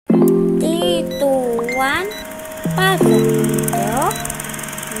3, 2, 1, pause the video.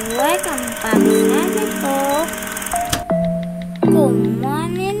 Welcome back, Saturday. Good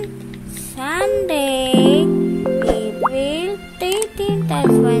morning, Sunday, April 13,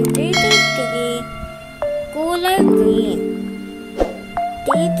 2023. Color green.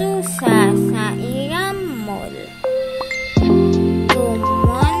 Dito sa Zanaya Mall. Good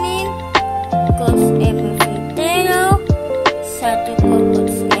morning, Coach Emifitero. Satu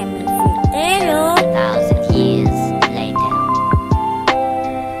Coach Emifitero. 1,000 years later.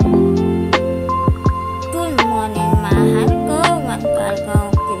 Good morning, mahal ko. Magkal ko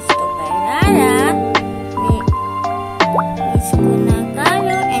Cristo Perara. Miss ko na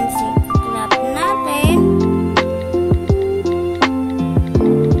kayo and si club natin.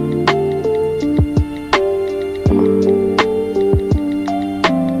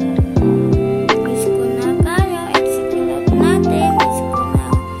 Miss ko na kayo and si club natin. Miss ko na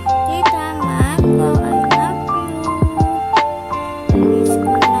kita, mahal ko, I love you. Miss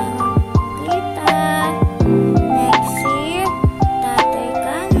ko na kita. Next year, tatay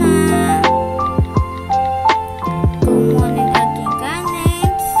ka na. Good morning, Ate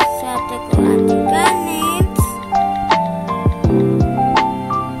Ganets. Sate ko, Ate Ganets.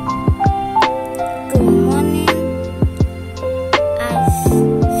 Good morning,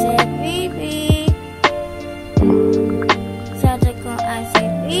 Ase Bibi. Sate ko, Ase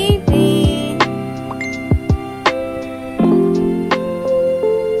Bibi.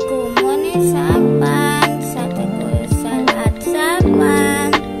 Good morning, Saban. Sate ko, Salat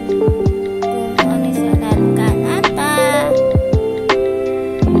Saban. Good morning, Salat Kanata.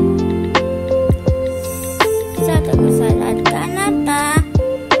 Sate ko, Salat Kanata.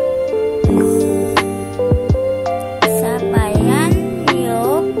 Sabayan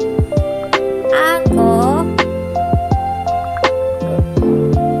niyo ako.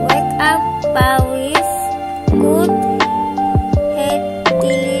 Wake up, pawis, good,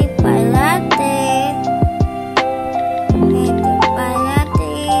 heti palate. Heti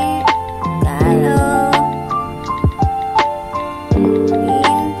palate kayo.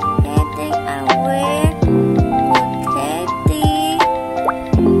 Bin heti awe, good heti.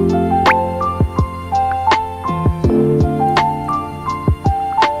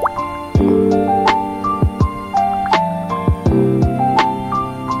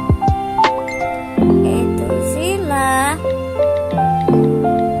 Ito sila.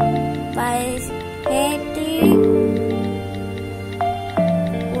 Pais heti.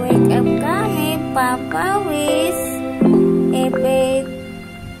 Wake up kami, papawis.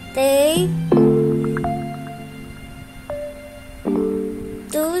 Ebete.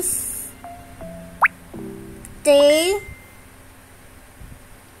 Tuesday.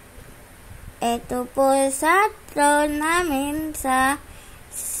 Ito po sa namin sa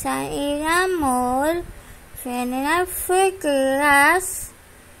Zanaya Mall. Fenera Figures.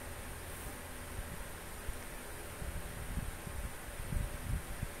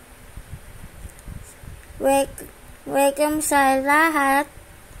 Welcome sa lahat.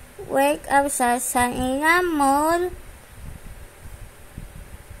 Wake up sa Zanaya Mall.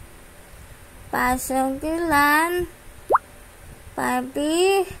 Pasok ilan.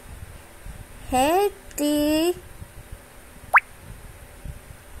 Pabi. Heti.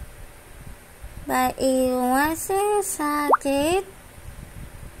 Baiwan sa sakit.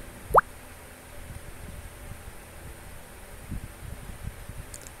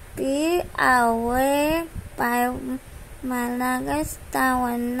 Be aware. Pa malagas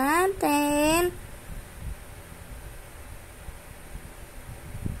tawan natin.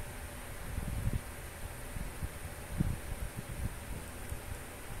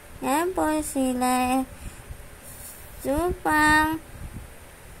 Yan po sila. Supang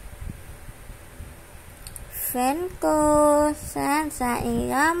friend ko sa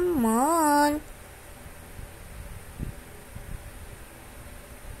Zanaya Mall.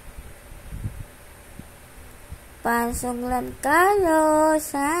 Pasok lang kayo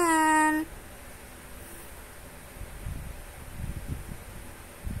san.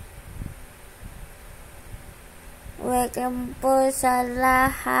 Welcome po sa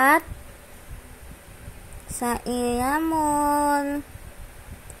lahat sa Zanaya Mall.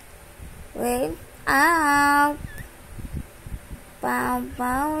 Wake up.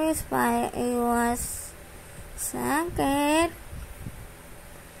 Pawis para iwas sakit.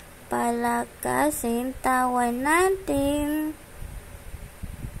 Palakasin tawan natin.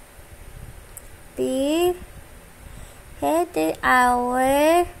 Be heti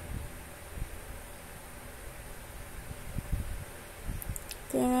awe.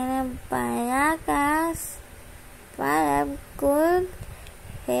 Tinapalakas para good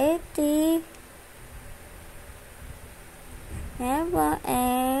heti Eva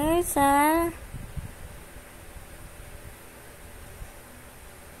Esa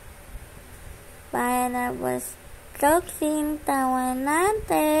para instruksi tawanan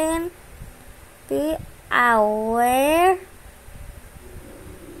natin be aware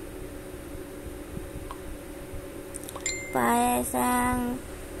para sang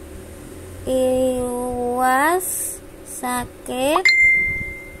iwas sakit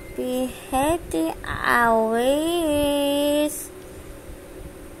be healthy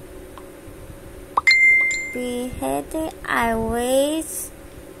always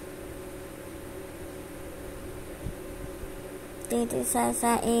Titi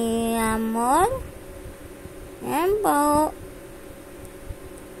sasa iamor embo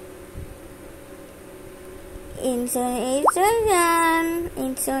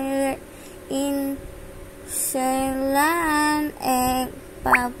insulan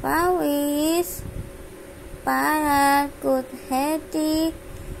papawis para good healthy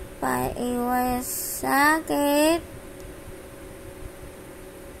para iwas sakit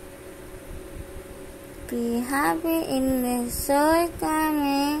be happy in the soul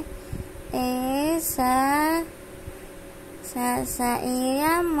kami esa sa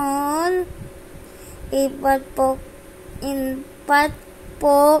iamon ipat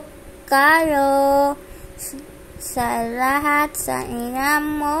po kayo sa lahat sa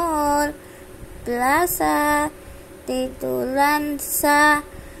iamon plaza titulan sa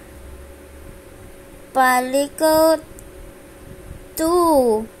palikod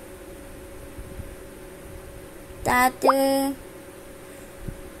 2 dati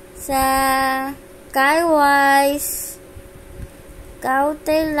sa Skywise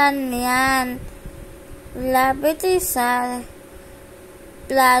kautelan yan lapit sa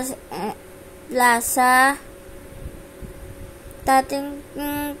plaza dating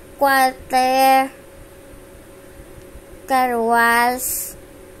quarter Carwas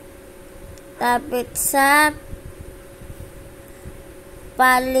lapit sa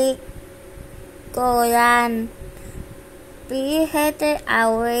palikoyan be healthy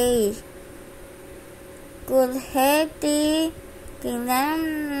away good healthy tingnan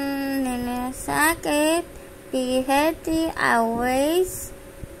nila sakit be healthy always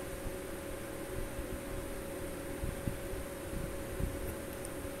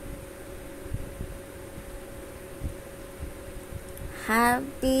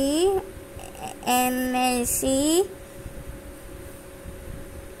happy energy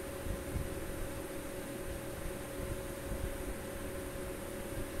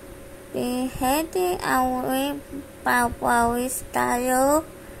be healthy away papawis tayo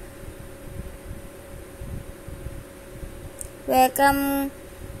welcome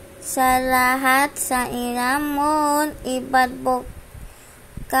sa lahat sa ilamon ibadbok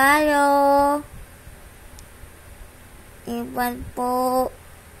kayo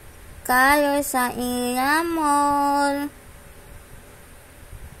sa ilamon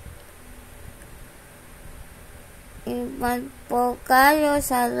ibad po kayo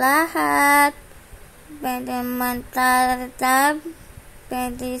sa lahat pwede mantartab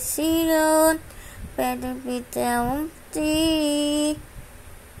pwede silon pwede pitawti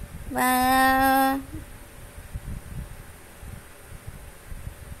para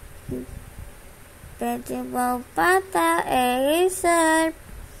pwede po pata reserve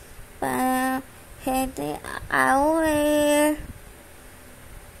para healthy aware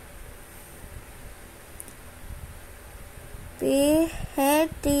be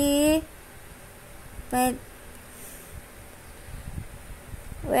healthy but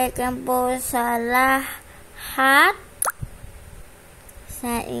welcome po sa lahat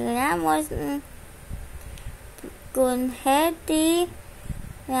sa ilamos kung healthy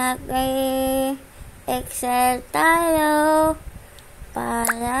nag-excel tayo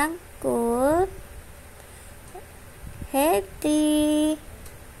para good healthy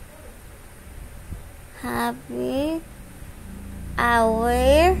happy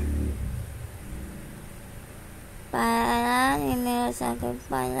aware para inilasakit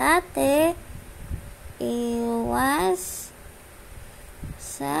palate iwas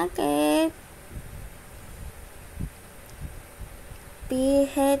sakit be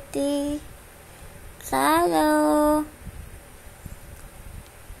healthy tayo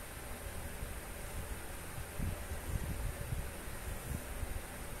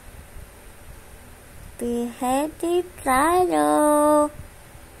be healthy tayo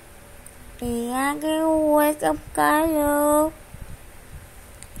iyagi wake up kayo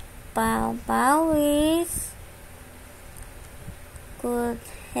pawis good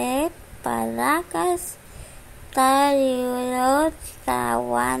head palakas tayo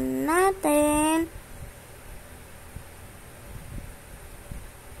tawan natin.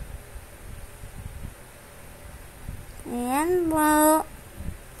 Ayan po.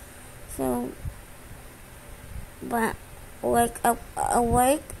 So, wake up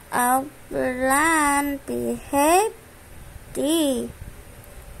plan, behave,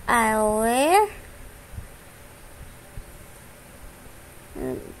 aware,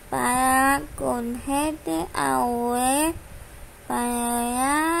 para kunhete aware,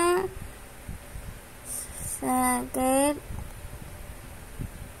 para sakit,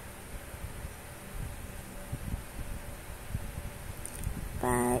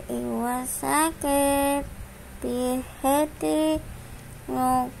 para iwas sakit, behave,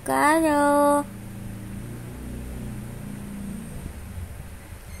 kayo.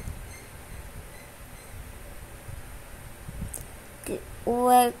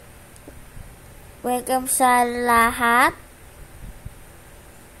 Welcome sa lahat.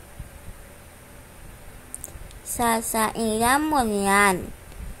 Sa iya mo yan.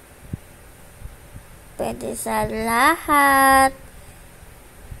 Pwede sa lahat.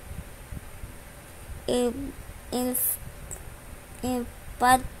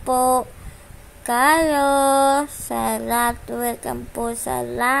 Ipat po kayo sa lahat. Welcome po sa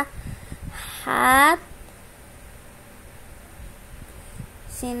lahat.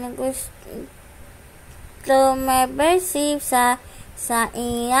 Sino gusto membership sa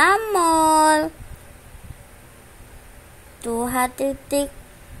iya mall? 200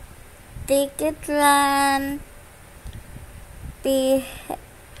 ticket lang.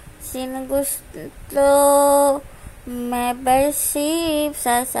 Sino gusto membership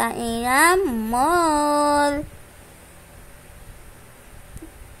sa iya mall?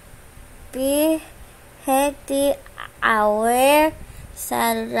 Be aware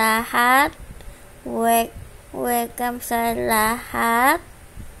sa lahat. Welcome sa lahat.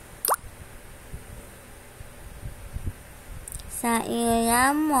 Sa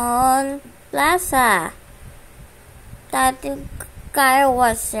iya mall plaza. Dati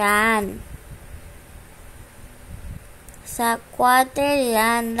carwash yan. Sa quarter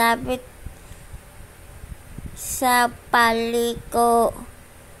yan. Dapat sa paliko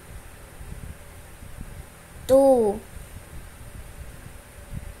 2.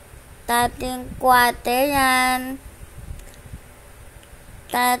 Dating quarter yan.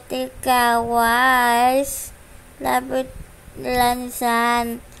 Dati kawas. Dapat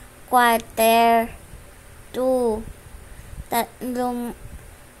lansan quarter 2.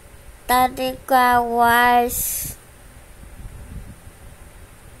 Dati kawas.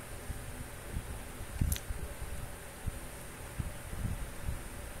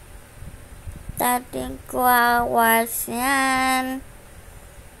 Dating kawas yan.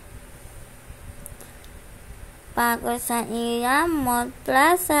 Bago sa iya mall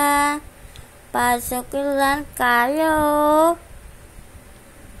plaza, pasok lang kayo.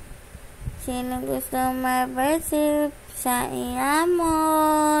 Sino gusto membership sa iya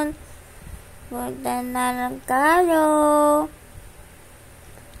mall? Punta na lang kayo.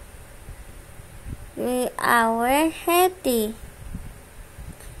 We are happy.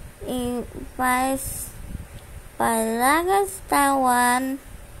 Palagas tawan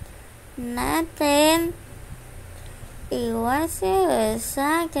natin. Iwas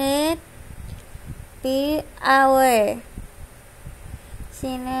sakit. Be aware.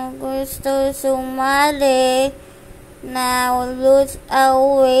 Sino gusto sumali na lose a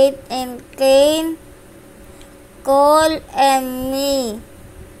weight and gain? Call me.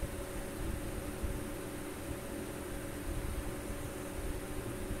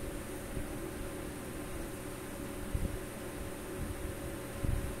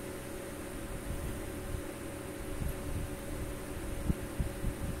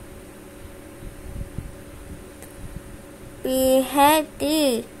 Be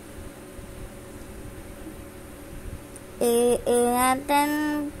healthy.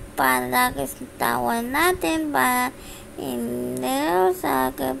 Ingatan palagi tawan natin para hindi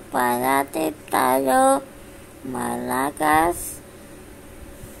sakit, parati tayo malakas.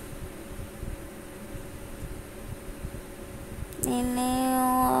 Hindi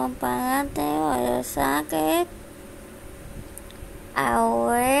parati wala sakit.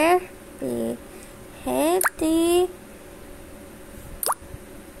 Aware. Be healthy.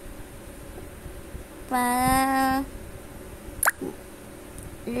 Para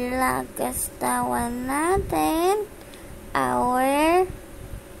lakas tawan natin. Aware.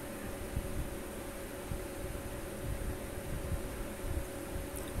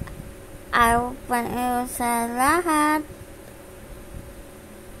 Ayaw sa lahat.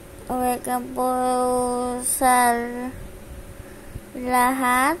 welcome po sa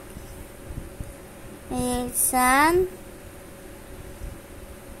lahat. Minsan,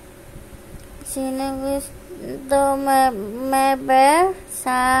 sino gusto member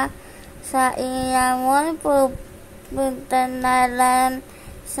sa inyong pupunta na lang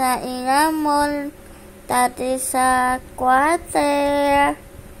sa inyong tati sa quarter,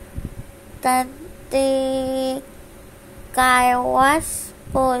 tati kaiwas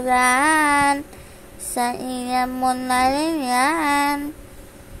po yan sa inyong na rin yan.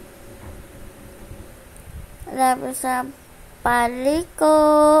 Tapos sa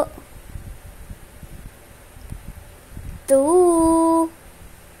paliko 2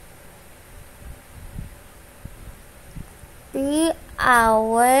 be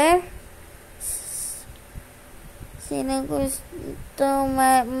aware. Sino gusto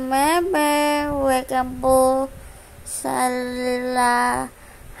member, welcome po sa lahat.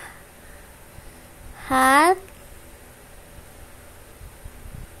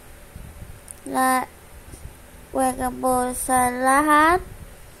 Welcome po sa lahat.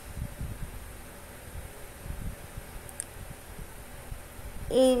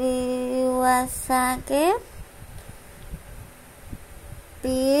 Iwas sakit.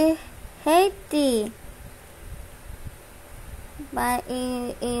 Be healthy.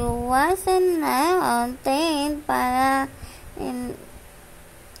 Iwasan na ontin para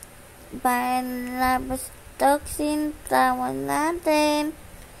labas toxin tawon natin.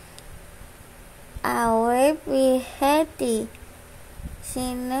 Our be healthy.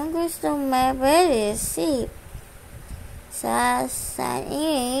 Sino gusto receive sa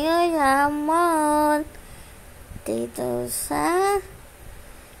iyo yamon dito sa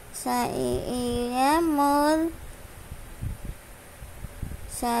iyo yamon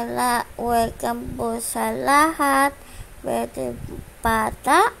welcome po sa lahat. Pwede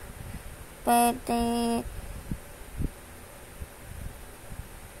bata, pwede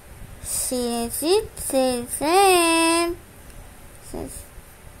citizen,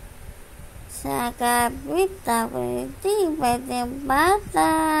 sa kapita, pwede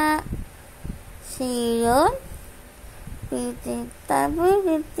bata, siyon, pwede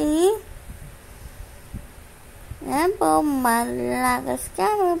stability. Yan po, malakas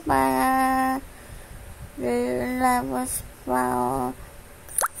kami para labas pa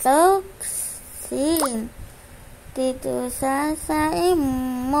toxin dito sa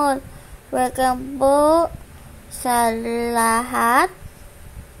imol. Welcome po sa lahat.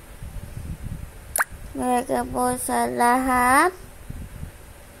 Welcome po sa lahat.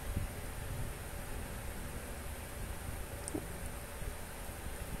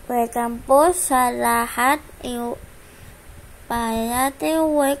 Welcome po sa lahat. Para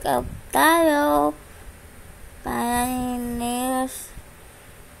natin wake up tayo. Para news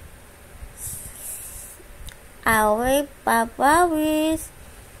away papawis.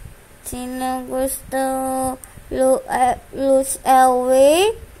 Sino gusto lose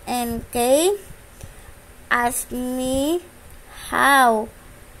away and gain? Ask me how.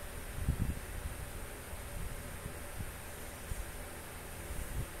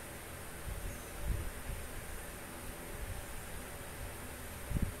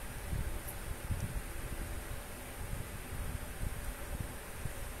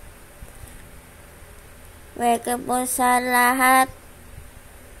 Welcome po sa lahat.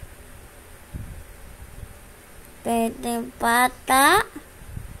 Pwede bata,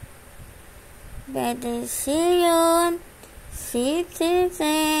 pwede siyon,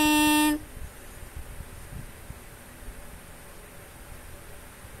 citizen,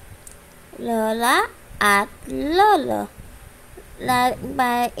 lola at lolo.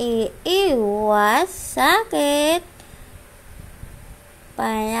 Iwas sakit,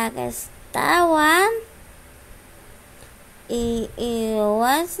 palagastawan,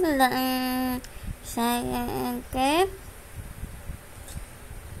 iwas lang sakit.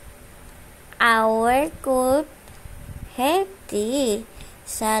 Our good healthy.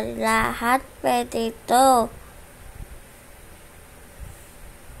 Sa lahat pwede ito.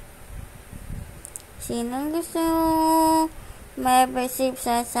 Sinong gusto may receive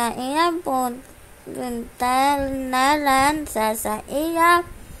sa ilang punta nalan sa ilang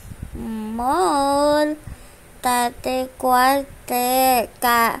mall. Tate kwarte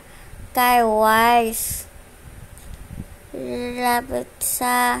kay wise. Lapit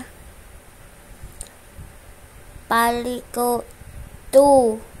sa paliko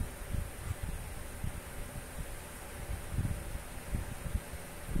 2.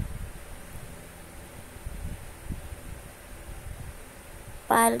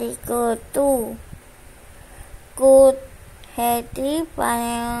 Paliko 2. Good Hedi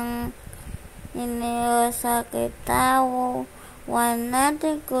paling ini sakit tahu warna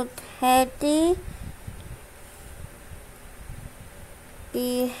Good Hedi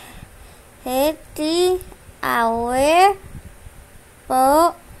di Hedi awe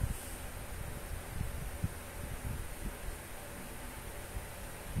po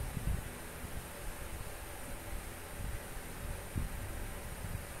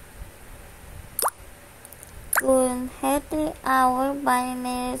Good Hedi awe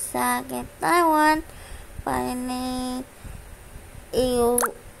paling sakit tawan paling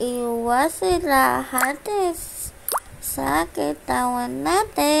iwasila hadis sakit tawan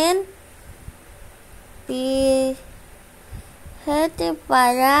natin di hedi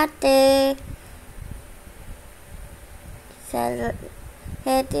parate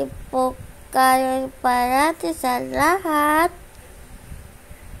hedi pokal parate sa lahat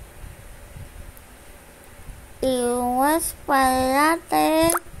iwas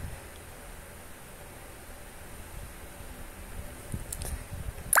parate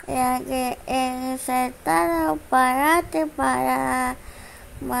yang serta parate para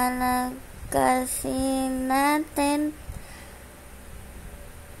malakasin natin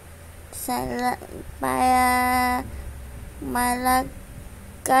para malakasin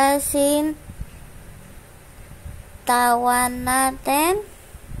tawan natin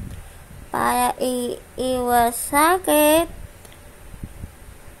para iwas sakit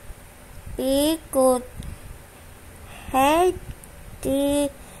ikut hedi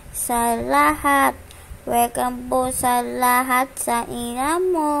sa lahat welcome po sa lahat sa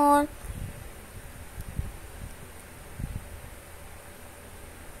inamon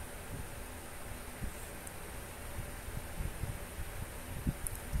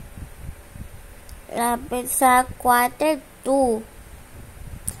lapit sa quarter 2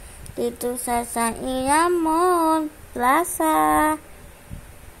 dito sa San Iramon Plaza.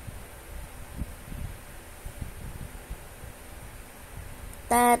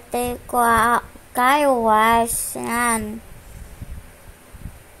 Dati ko kaiwas yan.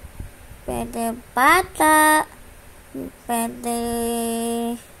 Pwede bata, pwede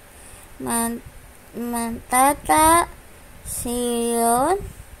mantata, siyon,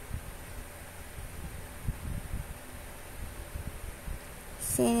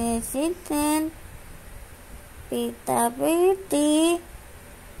 sinisiten, pita-piti,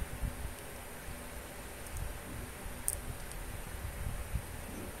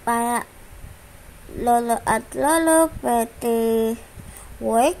 para lolo at lolo pwede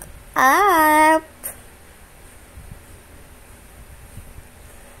wake up,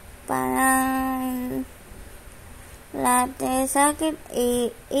 parang lahat sakit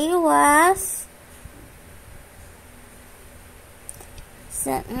iwas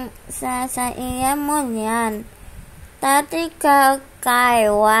sa iya mo yan. Tati ka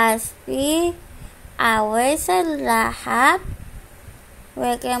kaiwas pi away sa lahat.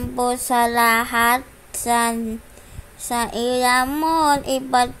 Welcome po sa lahat sa iya mo.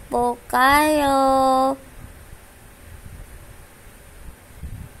 Ibat po kayo.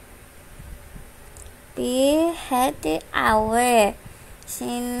 Pi heti away.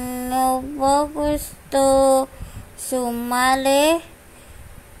 Sino po gusto sumali?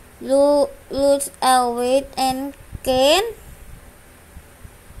 Lose a weight and gain.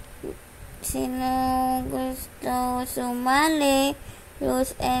 Sino gusto sumali?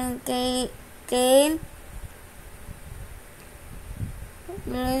 Lose and gain.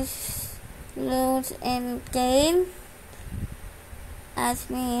 Lose and gain.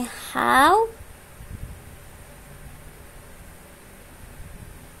 Ask me how.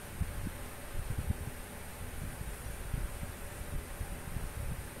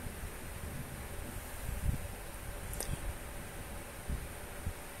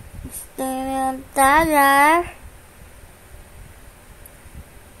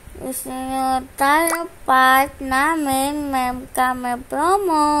 Gusto nyo tayo part namin kami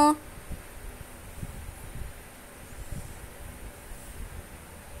promo.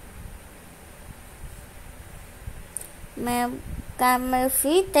 Kami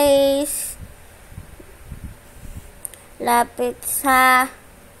free days lapit sa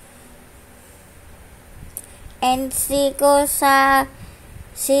NC ko sa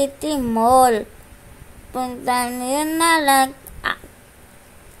City Mall. Punta nyo na lang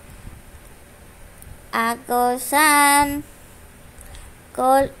ako san.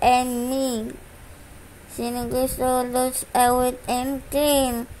 Call and me. Sino gusto lose a weight and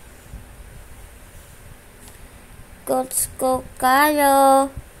gain? Coach ko kayo.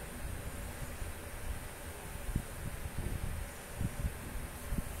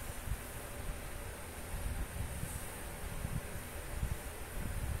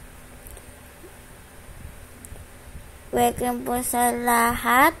 Welcome po sa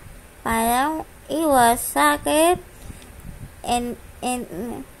lahat para iwas sakit and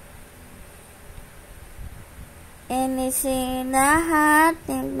si lahat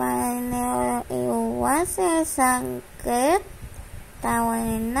para iwas sa sakit.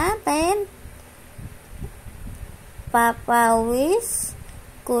 Tawanin natin papawis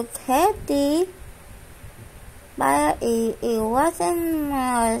kutheti para iwasan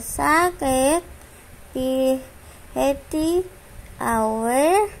mga sakit. Piheti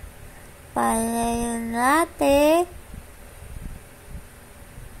aware para natin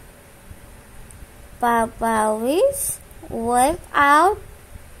papawis workout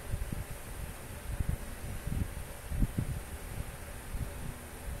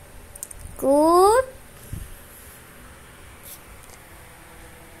good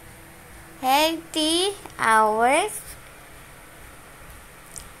healthy hours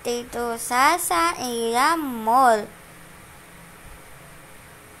dito sa Zanaya Mall.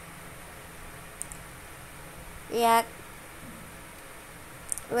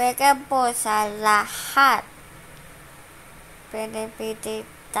 Welcome po sa lahat. Pwede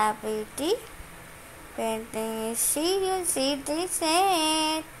tapiti, pwede senior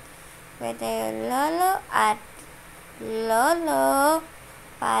citizen, pwede lolo at lolo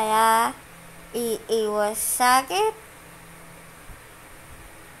para iiwas sakit.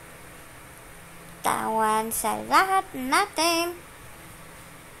 Tawan sa lahat natin.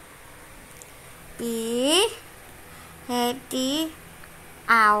 Healthy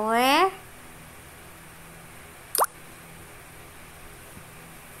hour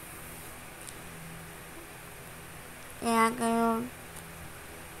yung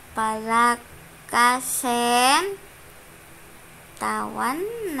palakasin tawan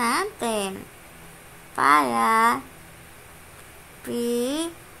natin para be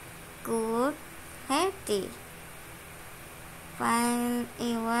good healthy.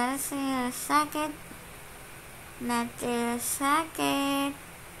 Iwas yung sakit natin sakit.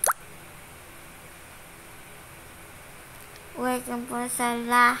 Welcome po sa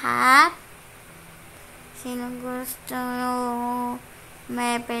lahat. Sino gusto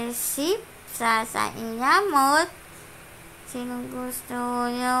membership sa Zanaya Mall? Sino gusto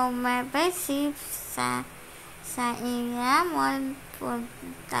membership sa Zanaya Mall?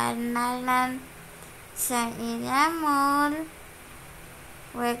 Punta na lang sa Zanaya Mall.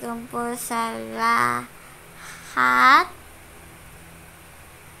 Welcome po sa lahat.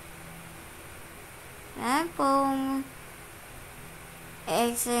 Yan pong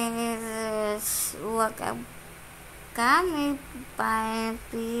exercise welcome kami para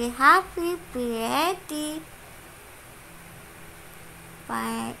be happy, be healthy,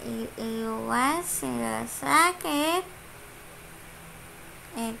 para iiwas sa sakit.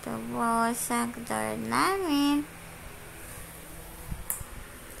 Ito po saktor namin.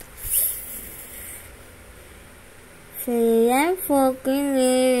 Siya po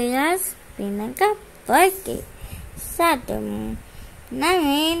kinilas pinaka-party sa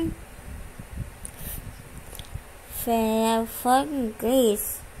namin. Fair for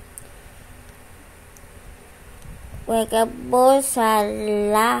Grace. Welcome po sa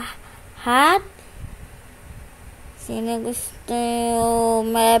lahat. Sino gusto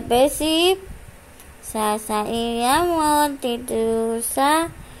membership sa Zanaya Mall dito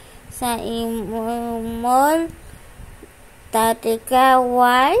sa Zanaya Mall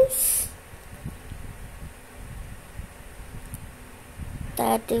Tatika-wise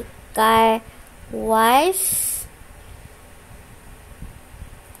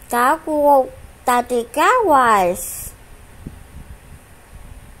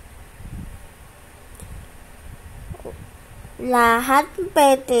lahat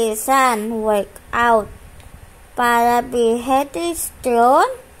petisan workout para be healthy strong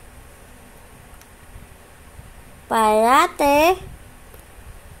parate.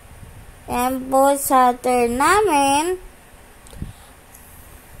 Yan po sa namin.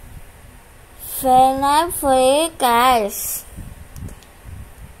 Free guys.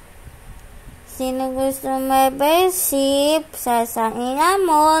 Sino gusto membership sa Zanaya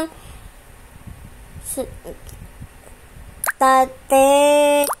Mall?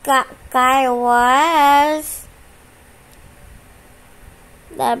 Kaiwas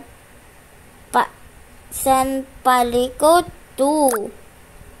San Palikot 2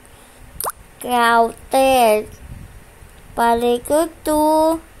 Crowded Palikot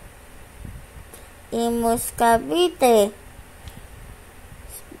 2 Imus Cavite.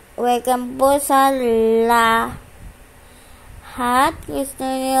 Welcome po sa lahat. Gusto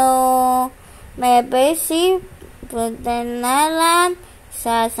nyo membership? Punta na lang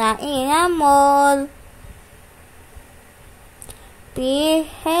sa Zanaya Mall. be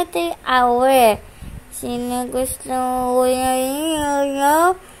heading away. Sino gusto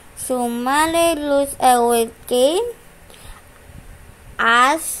nyo sumali lose a weight gain?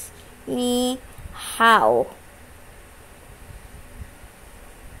 Ask me how.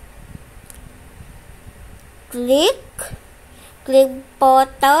 Click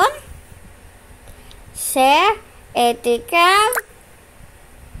button, share, Telegram,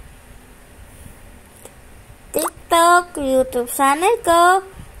 TikTok, YouTube channel ko.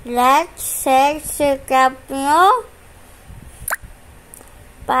 Like, share, subscribe nyo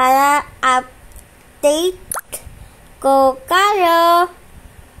para update ko kayo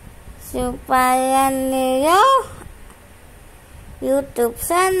supaya niyo YouTube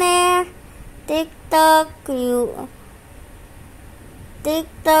channel, TikTok,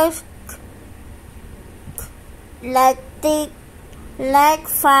 like,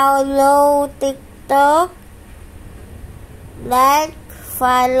 follow TikTok, like,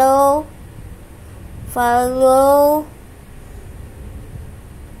 follow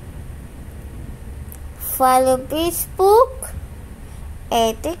Facebook,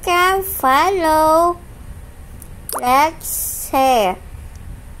 Telegram, follow, like, share.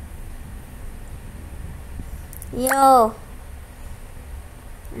 Yo,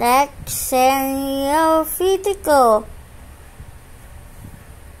 like, share your video.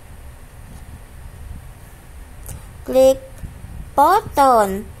 Click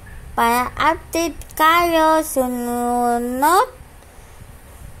button para update kayo sunod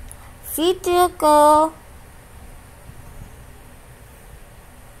video ko.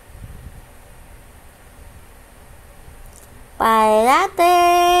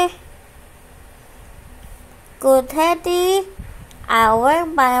 Parate good healthy aware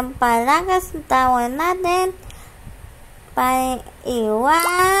para palakas ng tawan natin para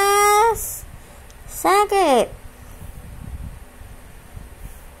iwas sakit.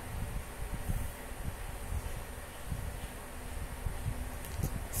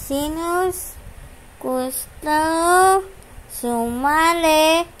 Sino gusto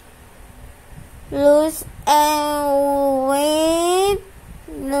sumali lose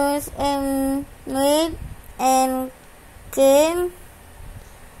weight and gain?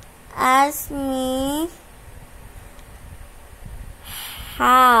 Ask me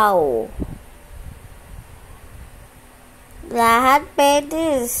how. Lahat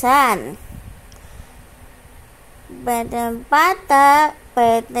pwede san. Pwede bata,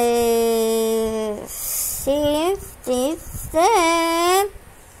 pwede citizen,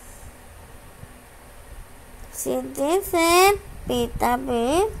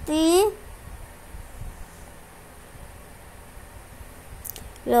 pitability,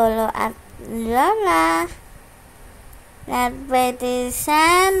 lolo at lola. Lahat pwede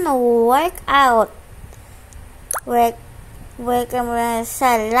san workout. Welcome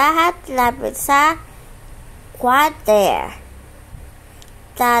sa lahat lapit sa quarter.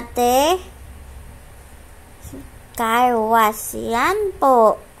 Dati Kaiwasian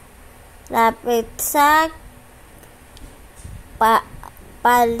po. Lapit sa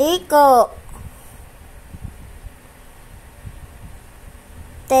paliko.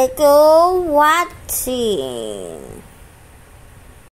 Thank you watching.